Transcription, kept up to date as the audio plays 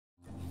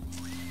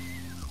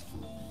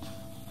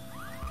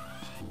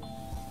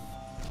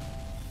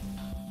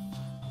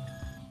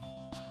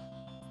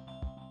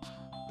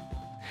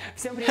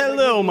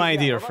Hello, my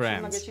dear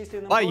friends!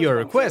 By your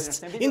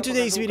request, in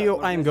today's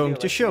video I'm going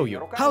to show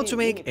you how to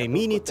make a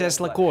mini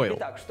Tesla coil.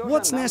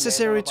 What's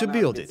necessary to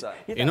build it?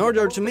 In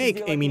order to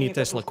make a mini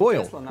Tesla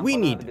coil, we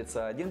need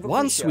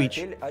one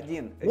switch,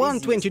 one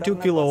 22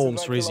 kΩ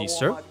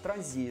resistor,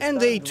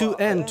 and a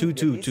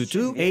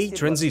 2N2222A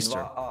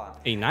transistor,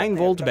 a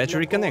 9-volt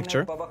battery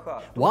connector,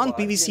 one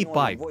PVC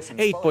pipe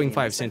 8.5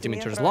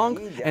 cm long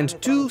and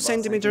 2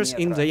 cm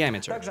in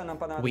diameter.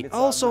 We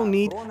also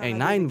need a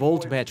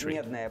 9-volt battery,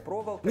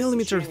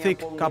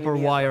 millimeter-thick copper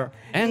wire,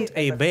 and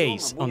a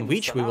base on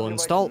which we will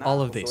install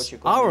all of this.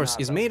 Ours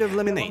is made of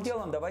laminate.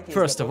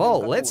 First of all,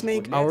 let's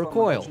make our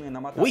coil.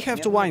 We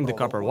have to wind the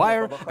copper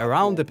wire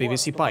around the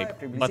PVC pipe,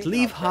 but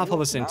leave half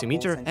of a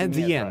centimeter at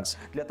the ends.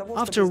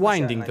 After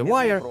winding the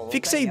wire,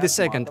 fixate the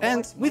second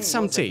end with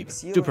some tape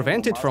to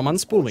prevent it from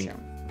unspooling.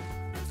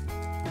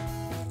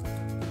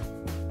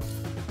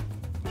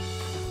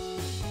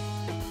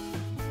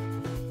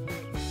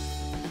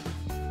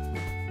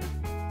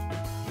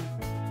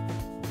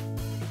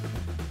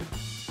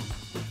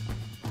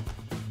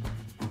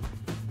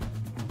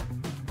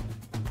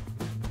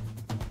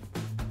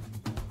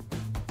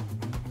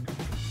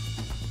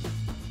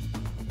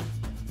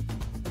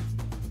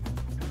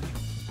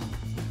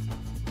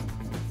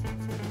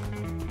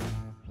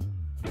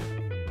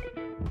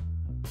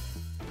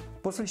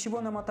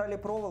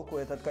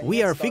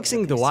 We are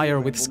fixing the wire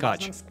with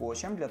scotch,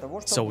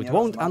 so it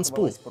won't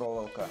unspool.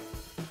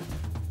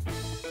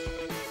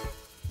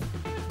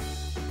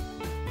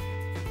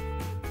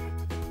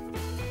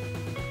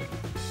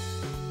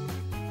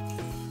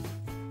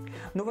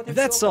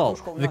 That's all,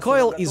 the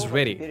coil is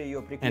ready.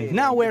 And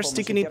now we're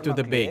sticking it to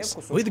the base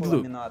with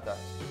glue.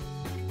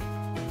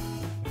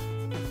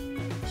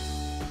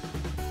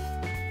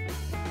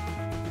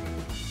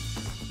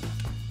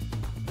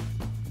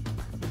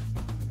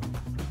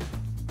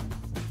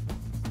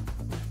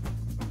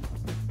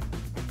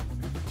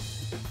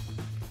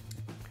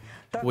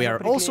 We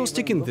are also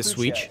sticking the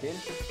switch,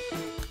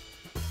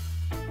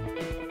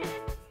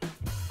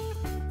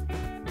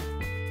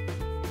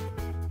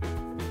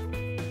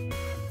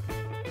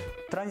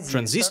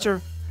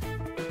 transistor,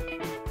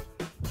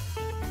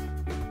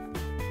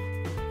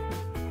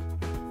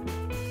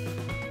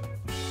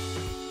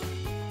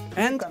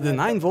 and the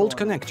 9-volt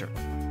connector.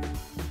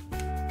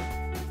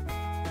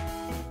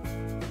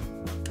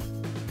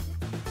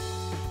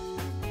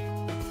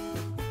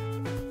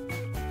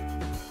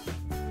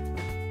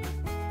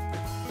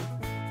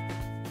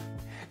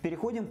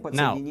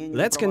 Now,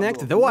 let's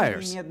connect the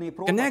wires.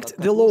 Connect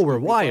the lower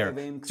wire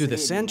to the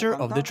center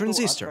of the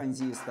transistor.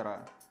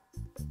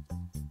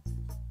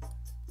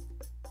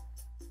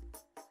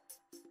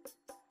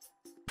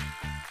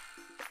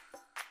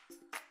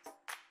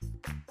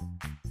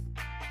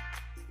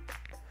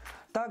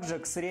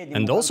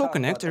 And also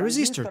connect a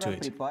resistor to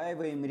it.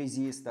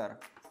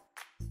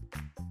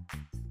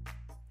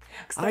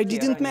 I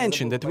didn't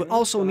mention that we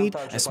also need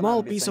a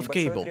small piece of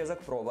cable,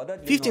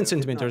 15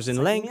 cm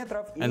in length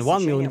and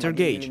 1 mm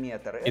gauge.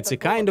 It's a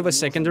kind of a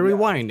secondary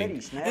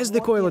winding, as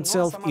the coil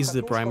itself is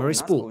the primary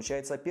spool.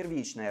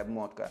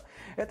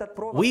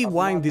 We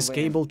wind this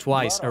cable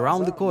twice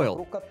around the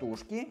coil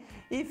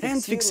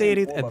and fixate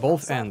it at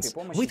both ends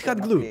with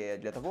hot glue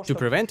to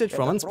prevent it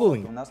from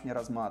unspooling.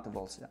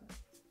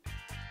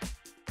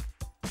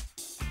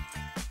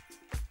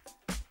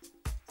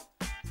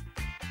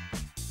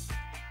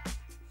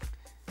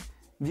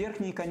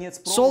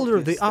 Solder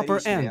the upper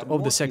end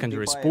of the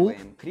secondary spool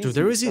to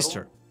the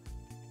resistor.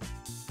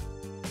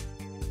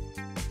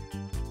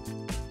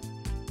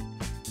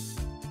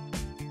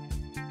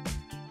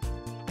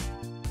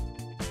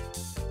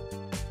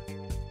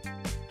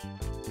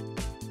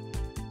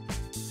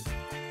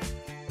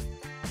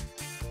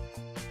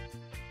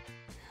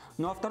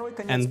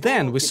 And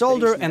then we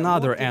solder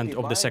another end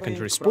of the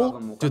secondary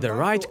spool to the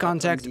right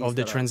contact of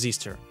the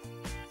transistor.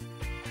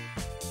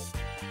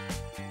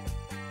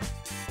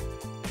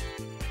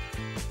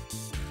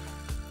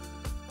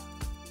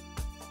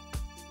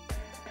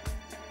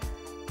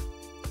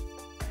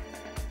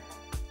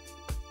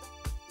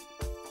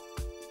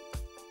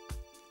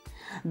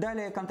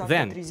 Then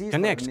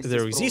connect the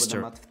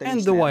resistor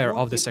and the wire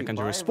of the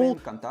secondary spool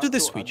to the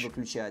switch.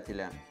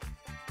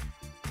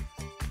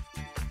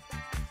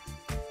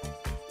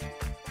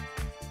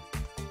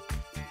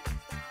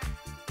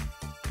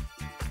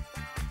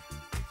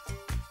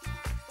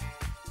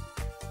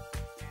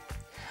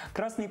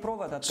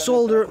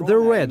 Solder the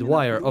red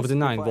wire of the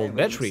 9-volt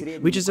battery,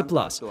 which is a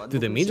plus, to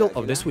the middle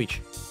of the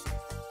switch.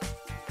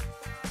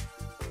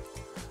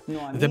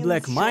 The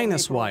black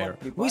minus wire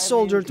we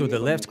solder to the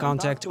left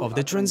contact of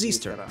the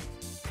transistor.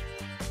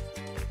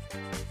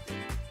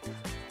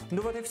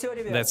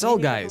 That's all,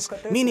 guys.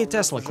 Mini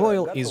Tesla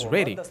coil is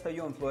ready.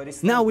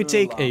 Now we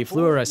take a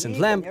fluorescent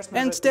lamp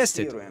and test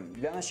it.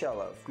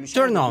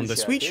 Turn on the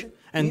switch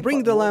and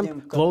bring the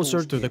lamp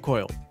closer to the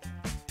coil.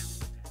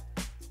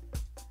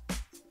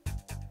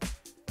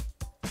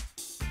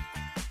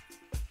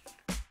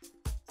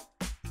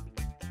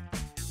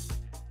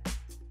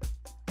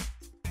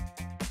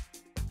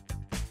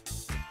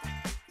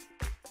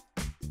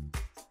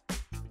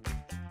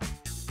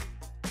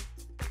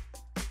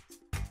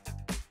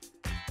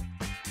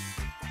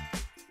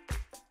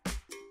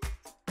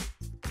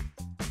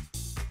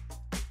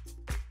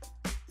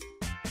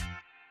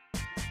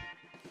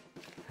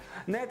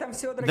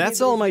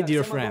 That's all, my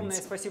dear friends.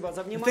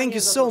 Thank you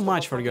so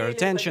much for your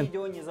attention.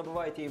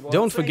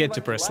 Don't forget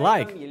to press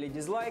like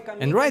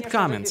and write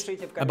comments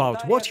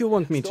about what you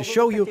want me to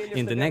show you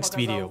in the next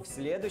video.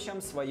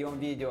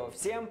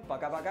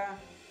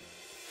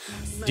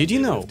 Did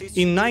you know,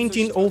 in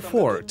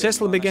 1904,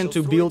 Tesla began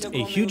to build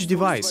a huge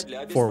device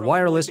for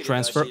wireless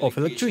transfer of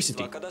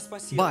electricity.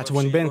 But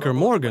when banker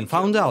Morgan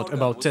found out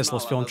about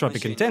Tesla's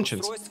philanthropic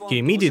intentions, he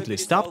immediately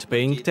stopped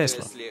paying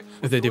Tesla.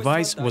 The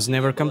device was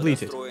never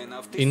completed.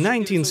 In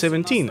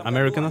 1917,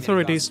 American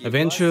authorities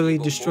eventually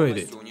destroyed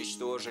it.